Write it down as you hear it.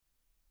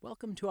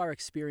Welcome to our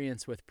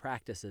experience with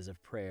practices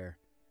of prayer.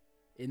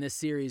 In this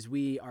series,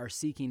 we are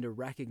seeking to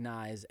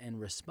recognize and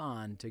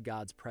respond to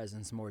God's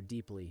presence more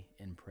deeply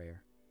in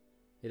prayer.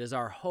 It is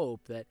our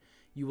hope that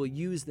you will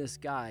use this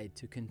guide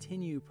to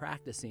continue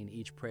practicing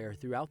each prayer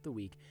throughout the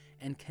week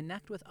and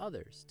connect with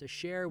others to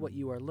share what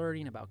you are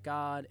learning about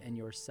God and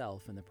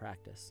yourself in the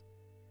practice.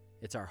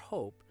 It's our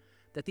hope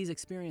that these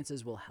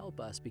experiences will help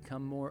us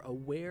become more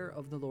aware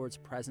of the Lord's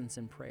presence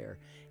in prayer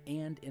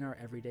and in our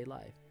everyday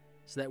life,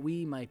 so that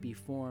we might be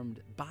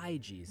formed by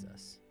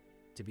Jesus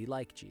to be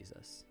like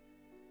Jesus.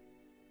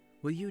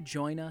 Will you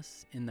join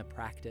us in the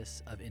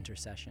practice of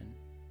intercession?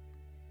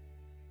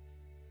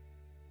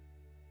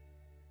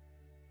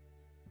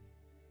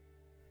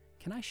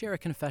 Can I share a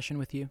confession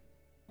with you?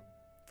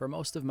 For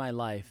most of my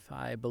life,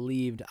 I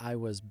believed I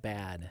was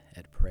bad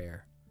at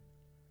prayer.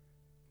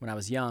 When I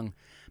was young,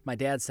 my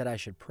dad said I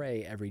should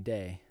pray every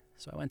day,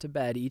 so I went to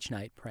bed each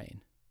night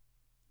praying.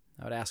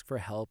 I would ask for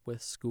help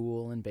with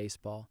school and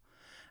baseball.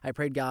 I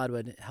prayed God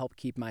would help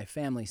keep my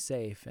family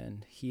safe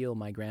and heal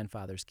my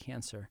grandfather's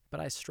cancer,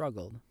 but I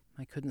struggled.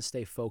 I couldn't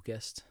stay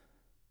focused.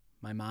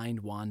 My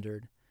mind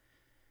wandered,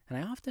 and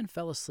I often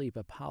fell asleep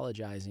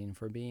apologizing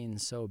for being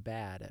so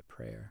bad at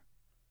prayer.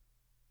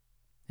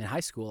 In high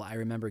school, I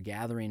remember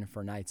gathering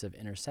for nights of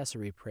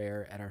intercessory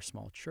prayer at our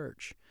small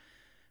church.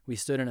 We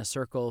stood in a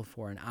circle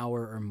for an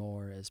hour or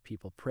more as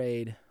people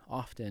prayed,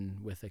 often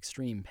with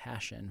extreme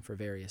passion for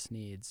various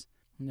needs.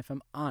 And if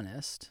I'm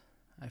honest,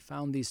 I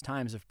found these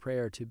times of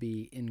prayer to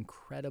be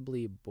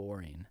incredibly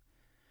boring.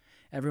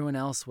 Everyone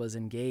else was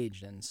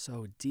engaged and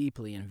so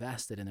deeply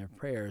invested in their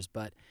prayers,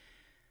 but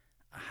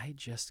I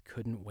just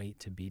couldn't wait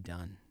to be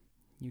done.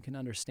 You can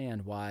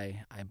understand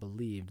why I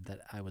believed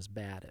that I was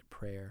bad at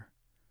prayer.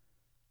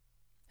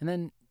 And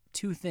then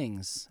two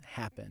things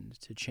happened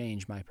to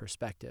change my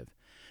perspective.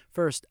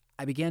 First,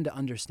 I began to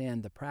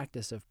understand the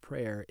practice of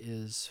prayer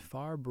is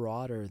far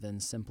broader than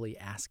simply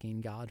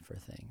asking God for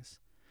things.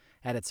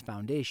 At its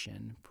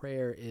foundation,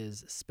 prayer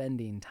is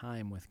spending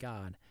time with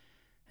God,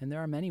 and there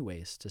are many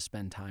ways to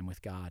spend time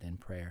with God in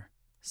prayer.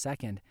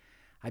 Second,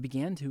 I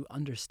began to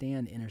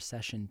understand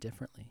intercession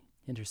differently.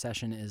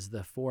 Intercession is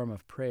the form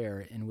of prayer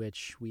in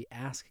which we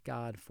ask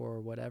God for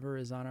whatever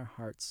is on our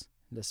hearts.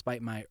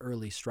 Despite my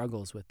early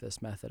struggles with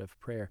this method of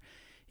prayer,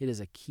 it is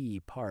a key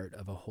part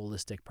of a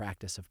holistic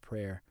practice of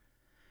prayer.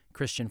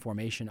 Christian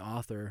formation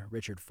author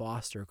Richard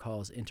Foster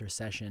calls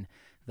intercession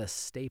the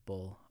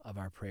staple of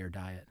our prayer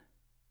diet.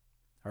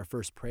 Our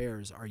first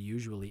prayers are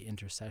usually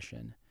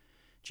intercession.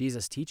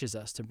 Jesus teaches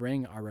us to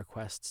bring our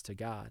requests to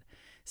God.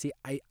 See,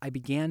 I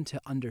began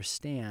to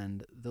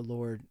understand the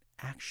Lord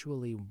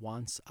actually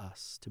wants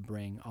us to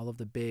bring all of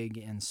the big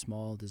and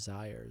small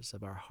desires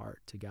of our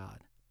heart to God.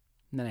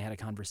 And then I had a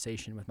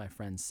conversation with my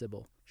friend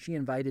Sybil. She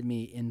invited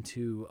me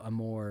into a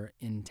more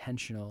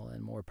intentional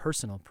and more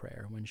personal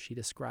prayer when she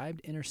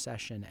described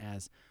intercession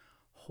as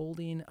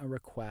holding a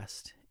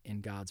request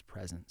in God's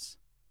presence.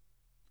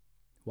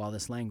 While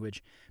this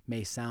language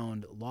may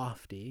sound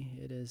lofty,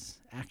 it is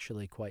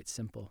actually quite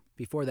simple.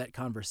 Before that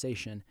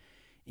conversation,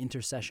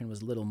 intercession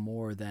was little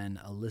more than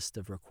a list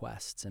of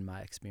requests in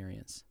my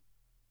experience.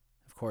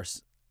 Of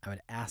course, I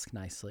would ask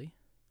nicely.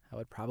 I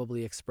would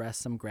probably express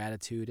some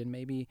gratitude and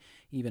maybe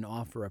even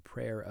offer a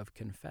prayer of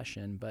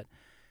confession, but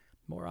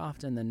more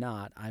often than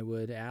not, I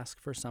would ask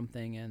for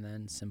something and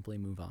then simply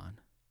move on.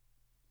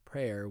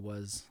 Prayer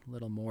was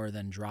little more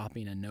than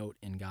dropping a note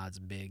in God's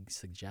big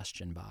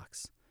suggestion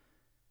box.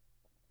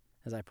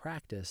 As I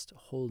practiced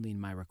holding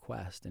my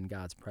request in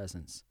God's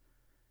presence,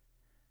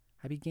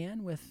 I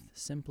began with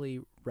simply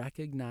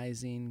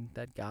recognizing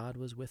that God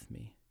was with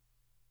me.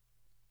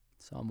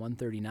 Psalm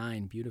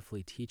 139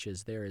 beautifully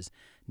teaches there is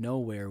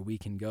nowhere we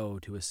can go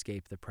to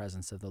escape the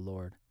presence of the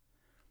Lord.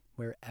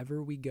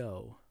 Wherever we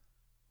go,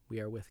 we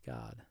are with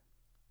God.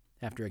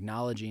 After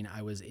acknowledging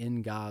I was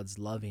in God's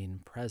loving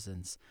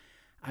presence,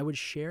 I would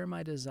share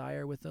my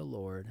desire with the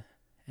Lord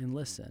and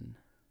listen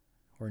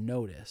or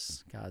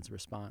notice God's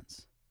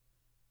response.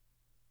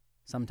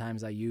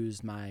 Sometimes I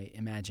used my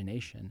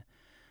imagination.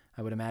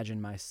 I would imagine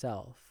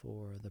myself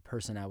or the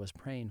person I was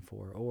praying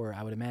for, or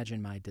I would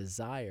imagine my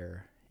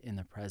desire in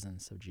the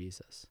presence of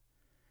Jesus.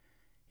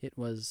 It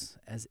was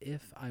as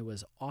if I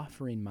was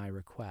offering my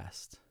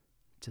request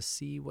to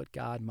see what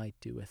God might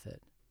do with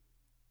it.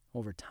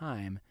 Over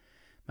time,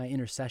 my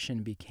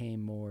intercession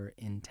became more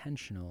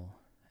intentional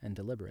and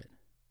deliberate.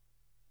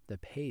 The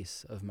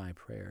pace of my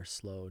prayer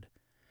slowed,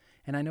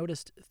 and I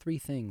noticed three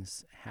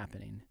things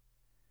happening.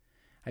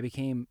 I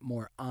became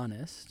more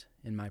honest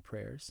in my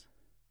prayers.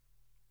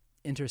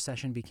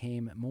 Intercession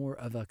became more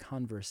of a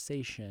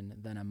conversation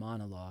than a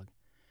monologue.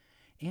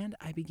 And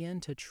I began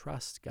to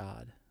trust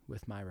God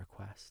with my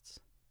requests.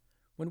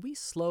 When we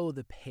slow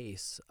the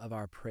pace of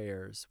our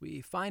prayers,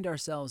 we find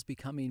ourselves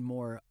becoming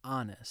more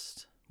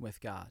honest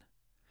with God.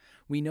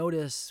 We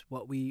notice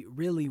what we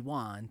really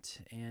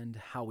want and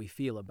how we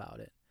feel about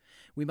it.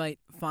 We might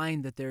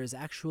find that there is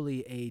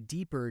actually a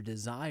deeper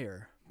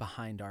desire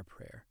behind our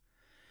prayer.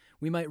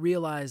 We might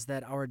realize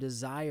that our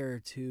desire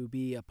to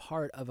be a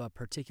part of a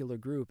particular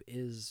group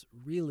is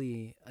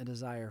really a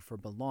desire for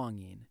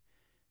belonging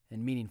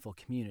and meaningful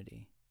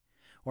community.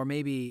 Or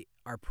maybe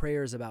our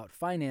prayers about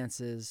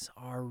finances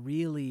are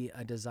really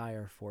a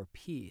desire for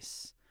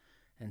peace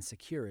and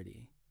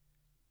security.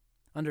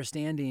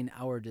 Understanding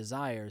our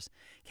desires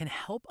can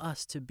help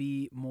us to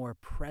be more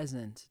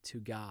present to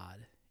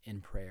God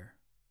in prayer.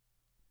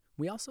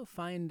 We also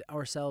find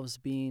ourselves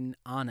being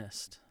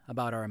honest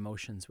about our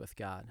emotions with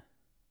God.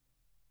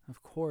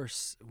 Of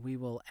course, we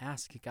will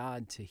ask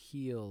God to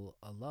heal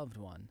a loved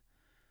one,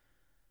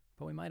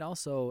 but we might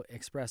also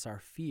express our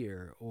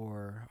fear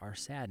or our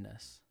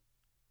sadness.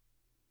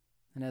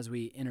 And as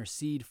we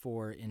intercede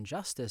for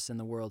injustice in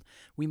the world,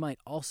 we might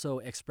also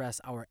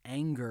express our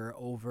anger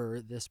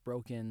over this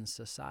broken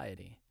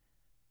society.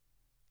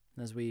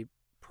 As we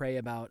pray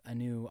about a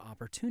new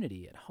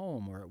opportunity at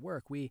home or at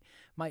work, we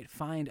might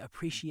find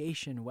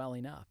appreciation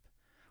welling up.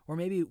 Or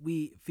maybe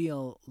we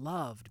feel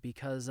loved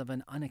because of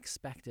an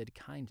unexpected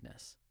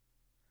kindness.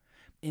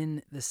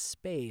 In the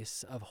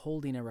space of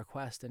holding a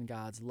request in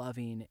God's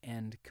loving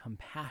and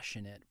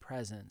compassionate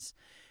presence,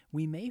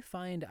 we may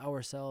find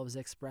ourselves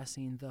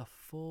expressing the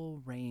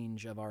full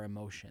range of our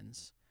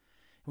emotions.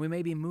 We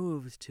may be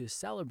moved to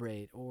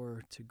celebrate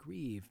or to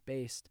grieve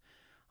based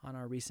on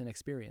our recent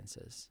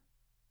experiences.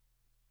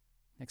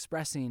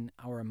 Expressing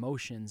our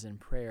emotions in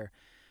prayer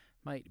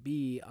might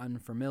be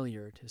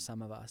unfamiliar to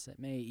some of us. It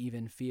may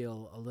even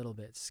feel a little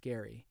bit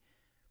scary.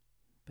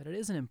 But it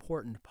is an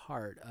important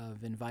part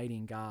of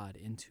inviting God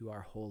into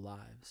our whole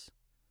lives.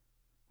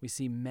 We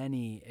see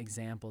many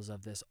examples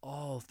of this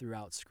all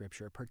throughout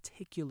Scripture,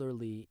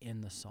 particularly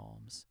in the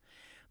Psalms.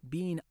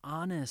 Being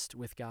honest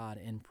with God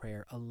in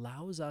prayer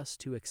allows us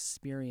to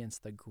experience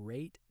the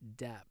great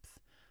depth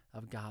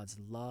of God's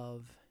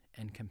love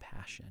and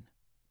compassion.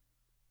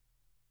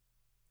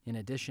 In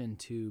addition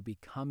to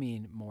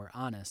becoming more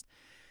honest,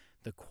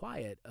 the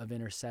quiet of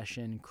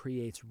intercession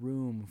creates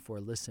room for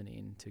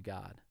listening to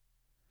God.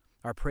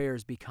 Our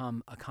prayers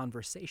become a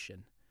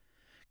conversation.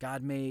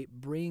 God may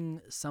bring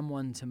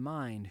someone to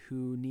mind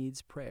who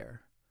needs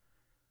prayer.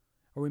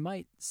 Or we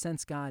might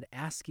sense God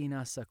asking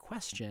us a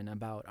question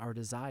about our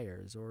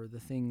desires or the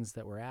things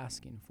that we're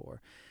asking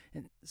for.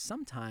 And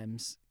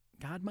sometimes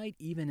God might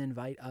even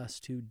invite us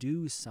to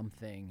do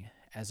something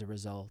as a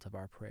result of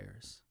our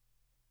prayers.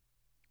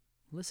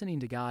 Listening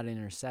to God in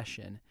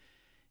intercession,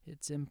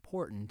 it's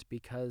important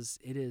because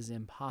it is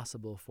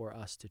impossible for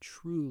us to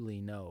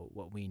truly know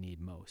what we need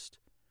most.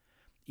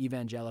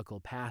 Evangelical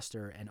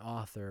pastor and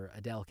author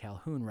Adele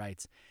Calhoun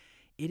writes,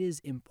 "It is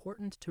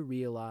important to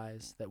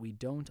realize that we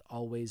don't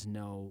always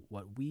know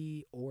what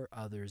we or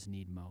others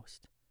need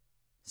most.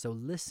 So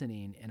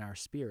listening in our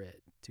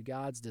spirit to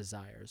God's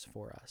desires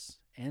for us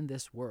and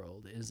this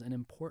world is an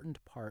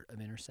important part of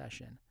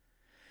intercession.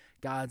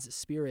 God's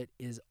Spirit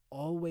is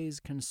always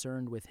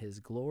concerned with His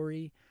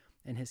glory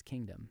and His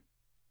kingdom.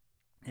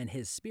 And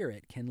His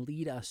Spirit can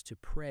lead us to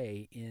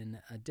pray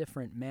in a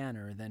different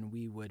manner than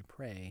we would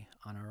pray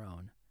on our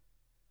own.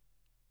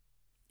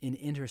 In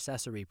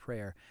intercessory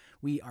prayer,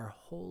 we are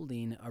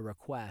holding a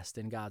request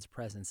in God's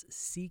presence,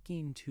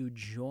 seeking to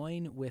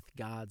join with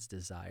God's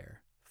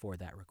desire for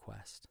that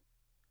request.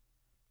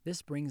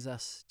 This brings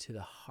us to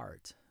the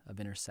heart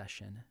of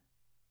intercession.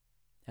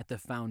 At the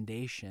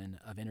foundation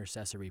of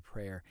intercessory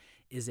prayer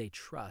is a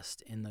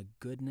trust in the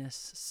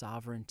goodness,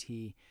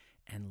 sovereignty,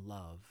 and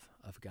love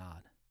of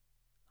God,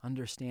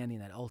 understanding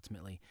that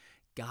ultimately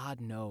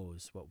God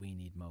knows what we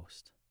need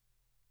most.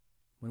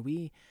 When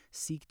we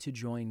seek to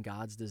join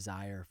God's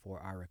desire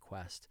for our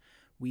request,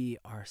 we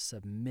are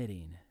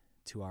submitting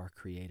to our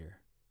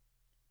Creator.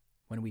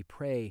 When we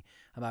pray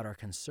about our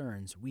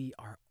concerns, we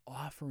are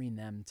offering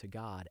them to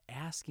God,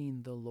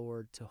 asking the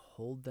Lord to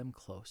hold them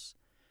close,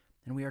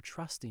 and we are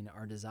trusting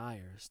our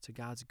desires to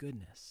God's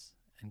goodness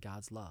and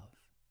God's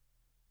love.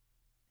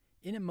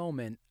 In a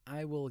moment,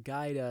 I will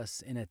guide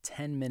us in a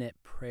 10-minute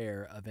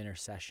prayer of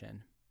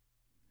intercession.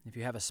 If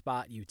you have a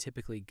spot you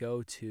typically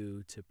go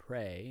to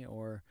pray,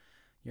 or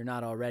you're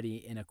not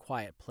already in a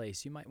quiet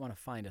place, you might want to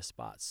find a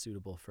spot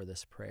suitable for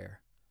this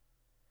prayer.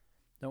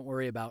 Don't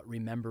worry about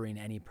remembering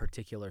any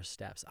particular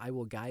steps. I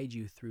will guide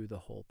you through the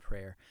whole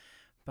prayer,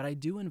 but I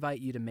do invite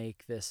you to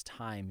make this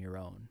time your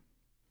own.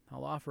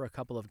 I'll offer a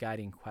couple of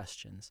guiding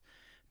questions.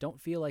 Don't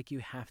feel like you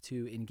have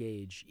to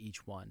engage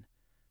each one.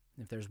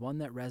 If there's one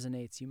that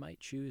resonates, you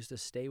might choose to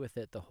stay with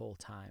it the whole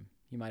time.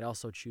 You might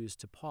also choose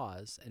to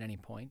pause at any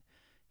point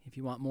if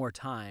you want more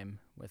time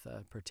with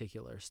a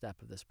particular step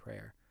of this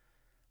prayer.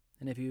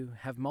 And if you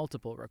have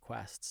multiple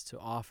requests to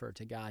offer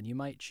to God, you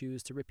might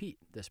choose to repeat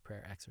this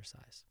prayer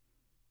exercise.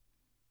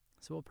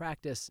 So we'll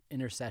practice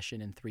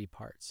intercession in 3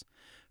 parts.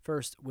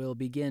 First, we'll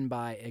begin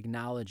by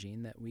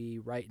acknowledging that we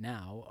right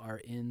now are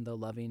in the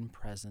loving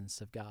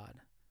presence of God.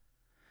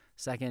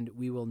 Second,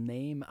 we will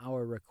name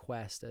our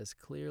request as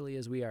clearly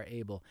as we are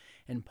able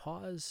and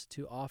pause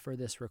to offer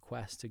this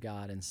request to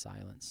God in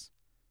silence.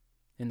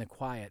 In the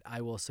quiet, I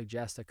will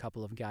suggest a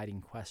couple of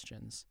guiding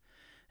questions.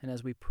 And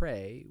as we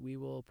pray, we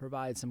will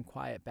provide some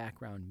quiet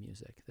background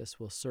music. This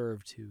will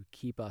serve to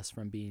keep us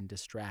from being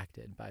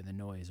distracted by the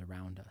noise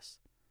around us.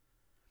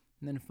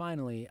 And then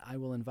finally, I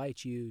will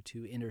invite you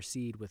to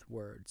intercede with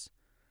words.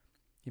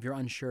 If you're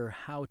unsure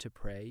how to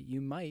pray,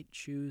 you might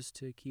choose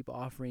to keep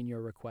offering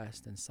your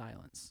request in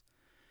silence.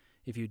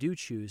 If you do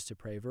choose to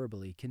pray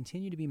verbally,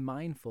 continue to be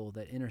mindful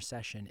that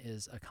intercession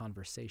is a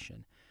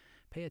conversation.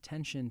 Pay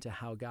attention to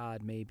how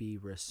God may be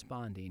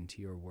responding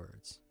to your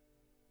words.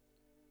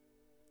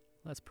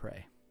 Let's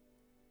pray.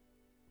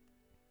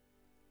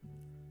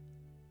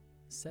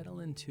 Settle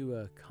into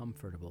a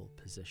comfortable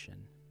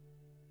position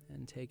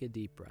and take a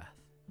deep breath.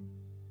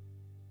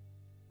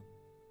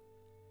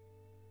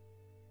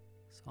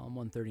 Psalm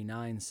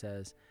 139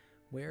 says,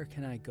 "Where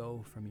can I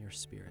go from your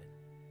spirit?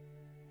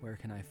 Where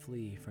can I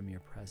flee from your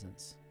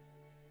presence?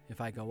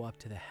 If I go up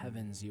to the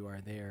heavens, you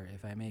are there.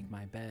 If I make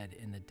my bed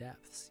in the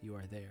depths, you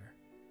are there."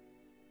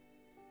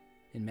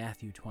 In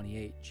Matthew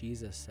 28,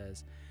 Jesus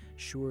says,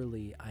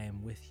 "Surely I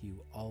am with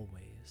you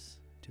always,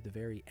 to the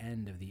very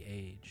end of the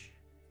age."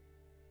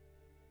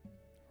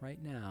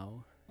 Right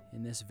now,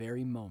 in this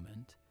very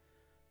moment,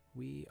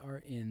 we are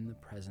in the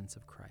presence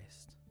of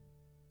Christ.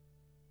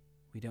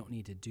 We don't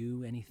need to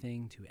do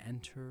anything to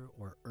enter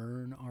or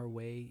earn our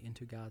way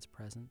into God's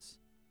presence.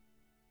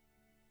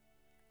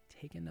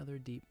 Take another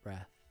deep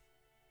breath.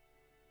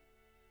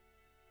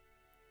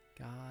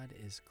 God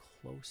is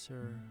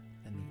closer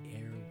than the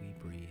air we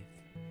breathe.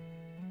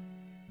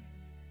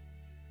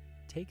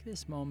 Take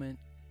this moment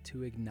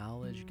to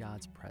acknowledge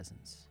God's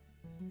presence.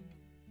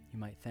 You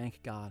might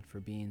thank God for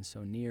being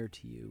so near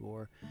to you,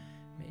 or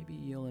maybe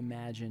you'll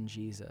imagine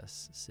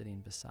Jesus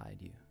sitting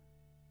beside you.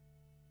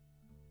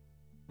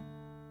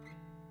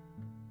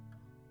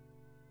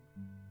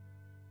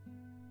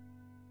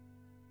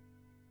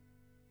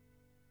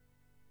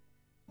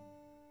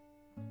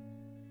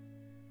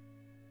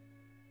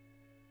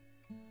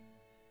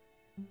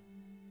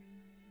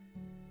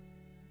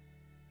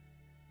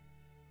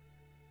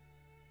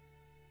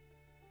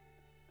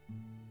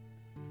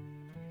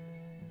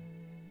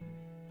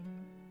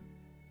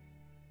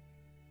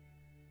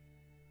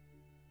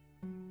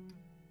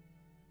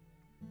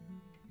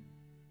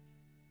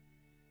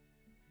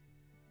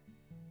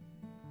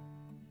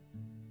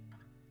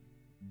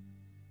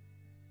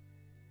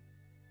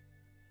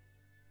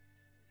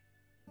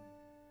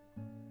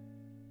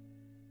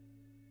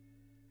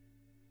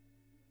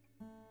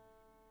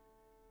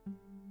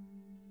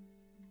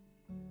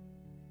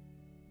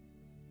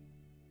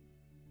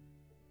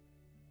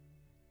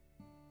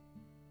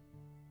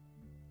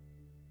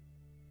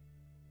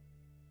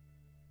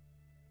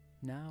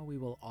 Now we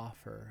will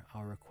offer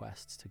our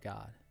requests to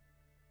God.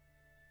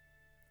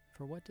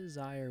 For what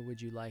desire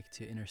would you like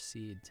to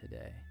intercede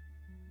today?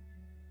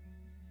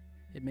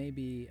 It may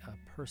be a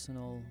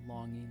personal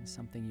longing,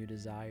 something you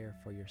desire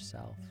for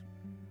yourself,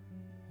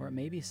 or it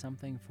may be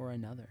something for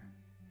another.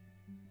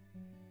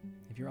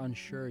 If you're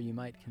unsure, you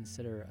might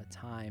consider a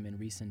time in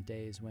recent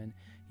days when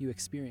you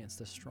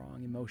experienced a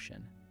strong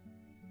emotion.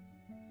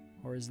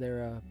 Or is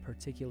there a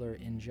particular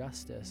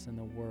injustice in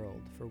the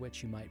world for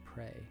which you might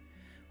pray,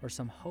 or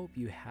some hope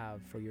you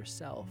have for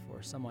yourself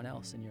or someone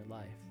else in your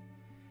life?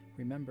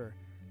 Remember,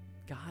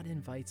 God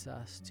invites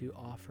us to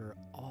offer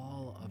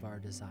all of our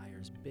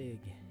desires, big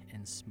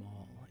and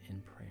small,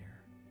 in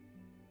prayer.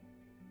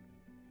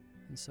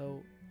 And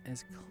so,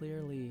 as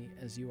clearly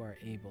as you are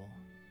able,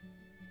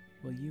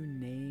 will you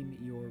name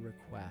your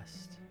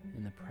request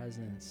in the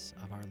presence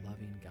of our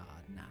loving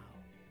God now?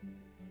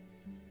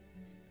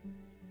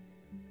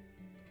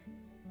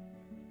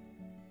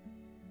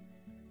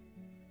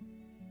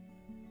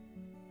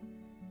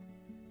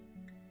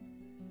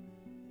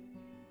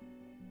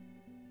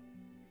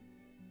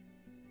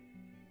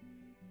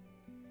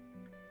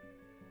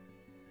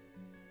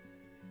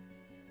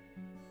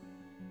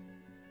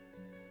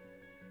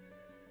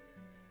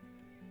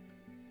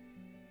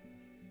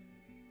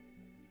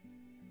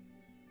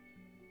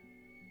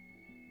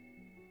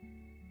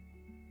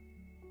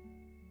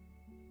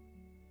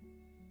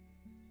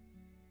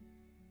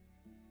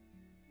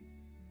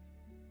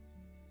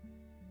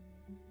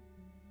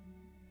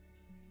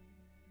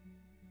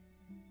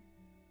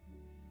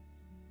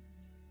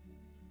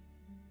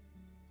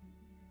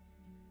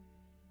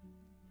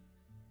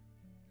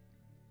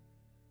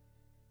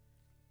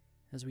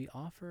 As we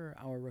offer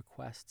our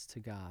requests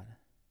to God,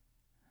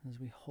 as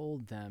we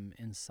hold them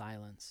in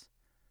silence,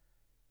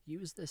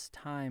 use this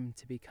time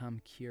to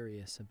become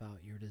curious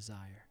about your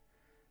desire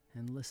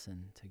and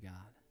listen to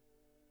God.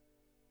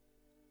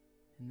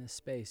 In this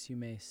space, you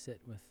may sit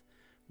with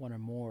one or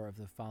more of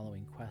the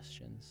following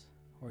questions,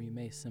 or you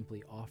may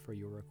simply offer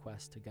your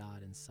request to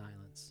God in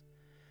silence.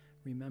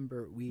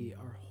 Remember, we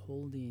are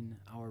holding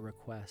our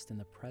request in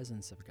the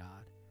presence of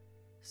God,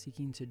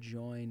 seeking to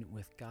join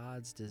with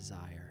God's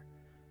desire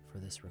for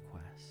this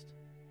request.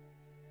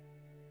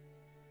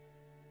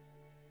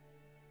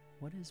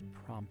 What is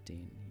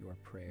prompting your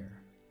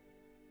prayer?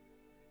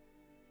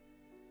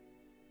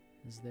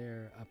 Is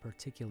there a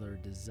particular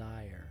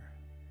desire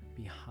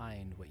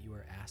behind what you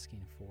are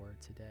asking for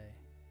today?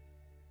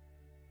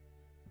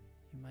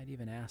 You might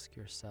even ask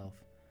yourself,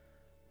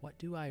 what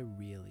do I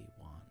really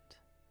want?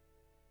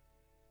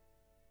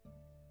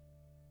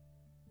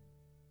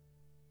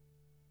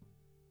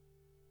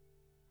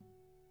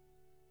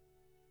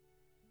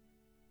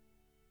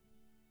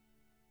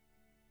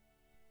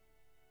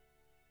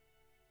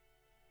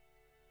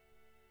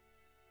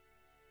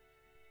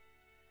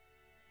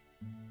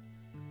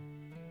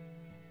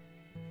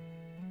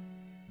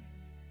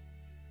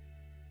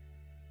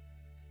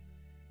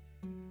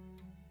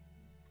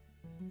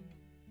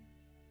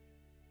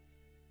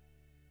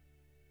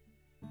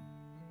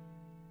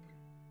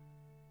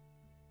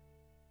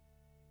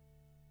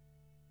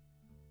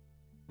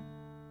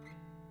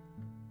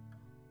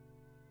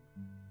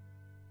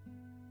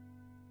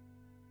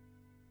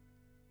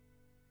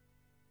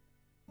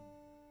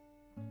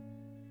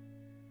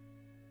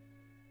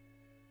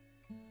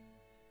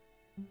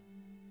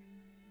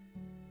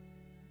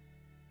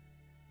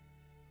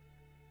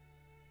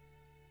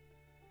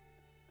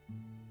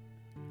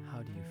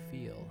 How do you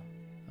feel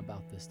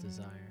about this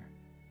desire?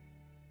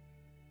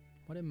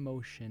 What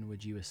emotion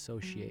would you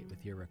associate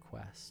with your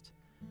request?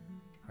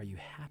 Are you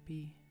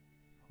happy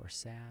or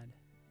sad?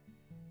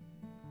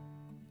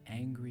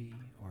 Angry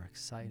or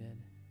excited?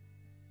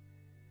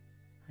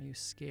 Are you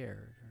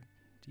scared or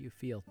do you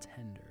feel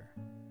tender?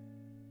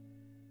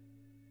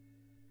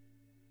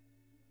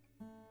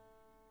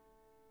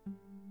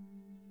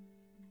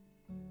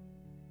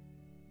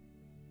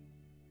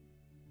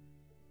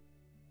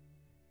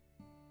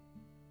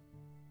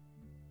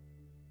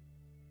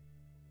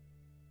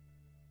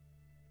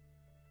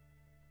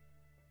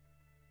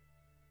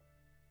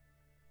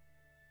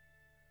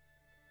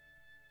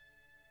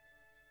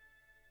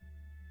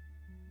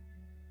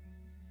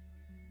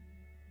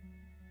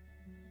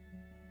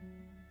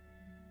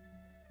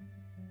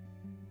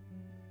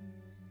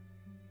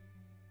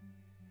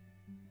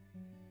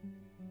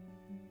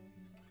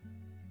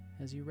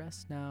 As you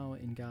rest now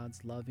in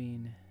God's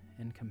loving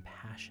and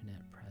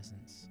compassionate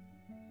presence,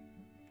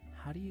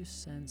 how do you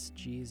sense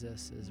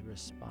Jesus is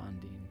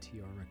responding to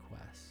your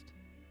request?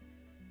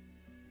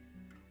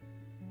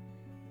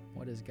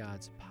 What is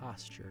God's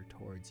posture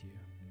towards you?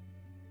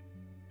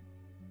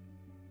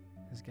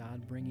 Is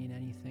God bringing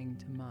anything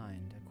to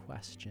mind, a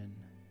question,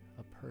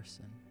 a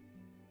person,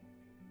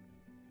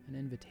 an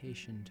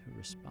invitation to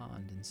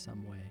respond in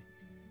some way?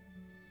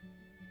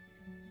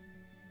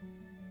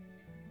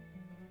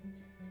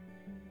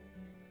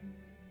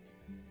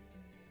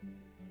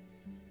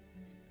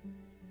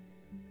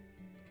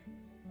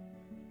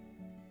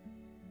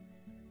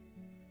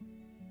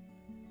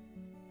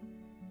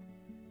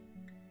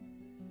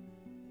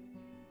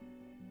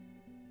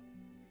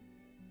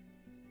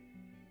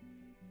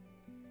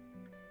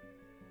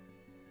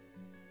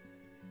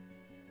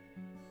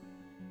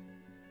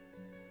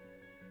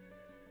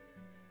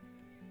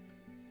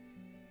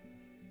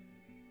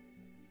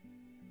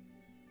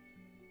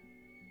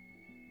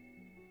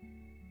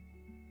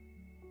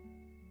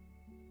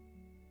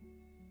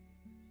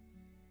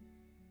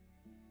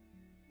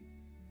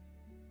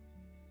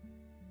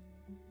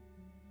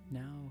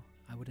 Now,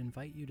 I would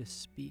invite you to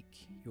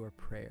speak your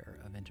prayer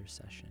of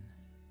intercession.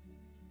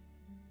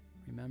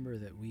 Remember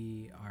that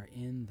we are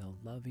in the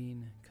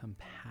loving,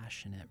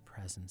 compassionate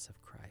presence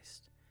of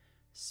Christ.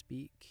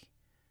 Speak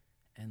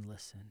and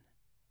listen.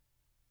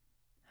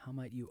 How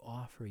might you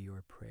offer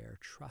your prayer,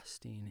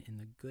 trusting in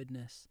the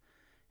goodness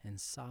and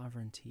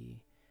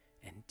sovereignty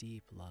and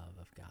deep love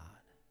of God?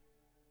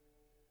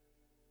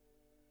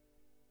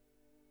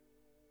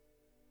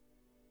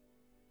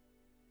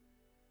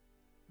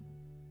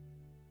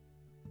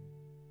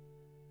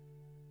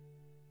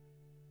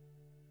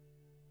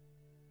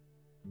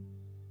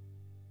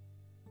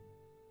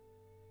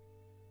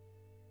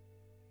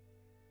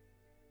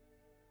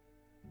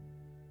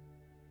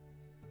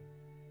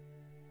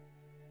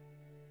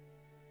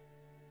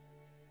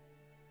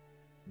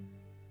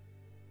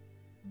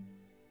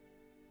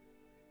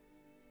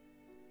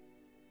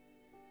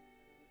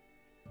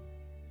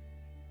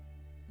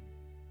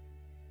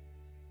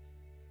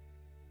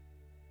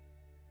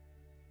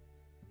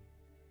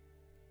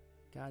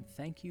 God,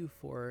 thank you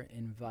for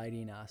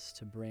inviting us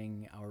to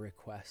bring our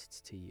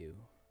requests to you.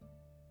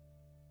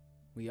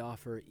 We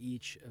offer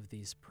each of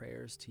these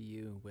prayers to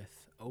you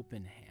with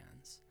open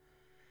hands,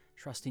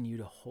 trusting you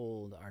to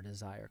hold our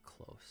desire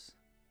close.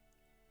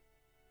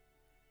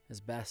 As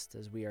best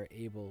as we are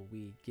able,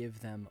 we give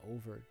them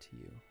over to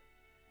you,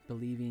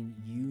 believing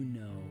you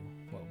know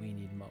what we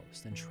need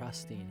most and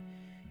trusting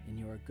in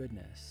your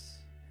goodness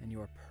and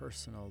your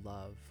personal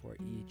love for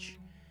each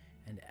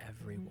and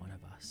every one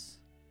of us.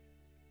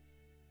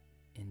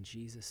 In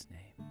Jesus'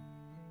 name,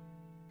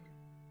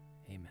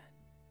 amen.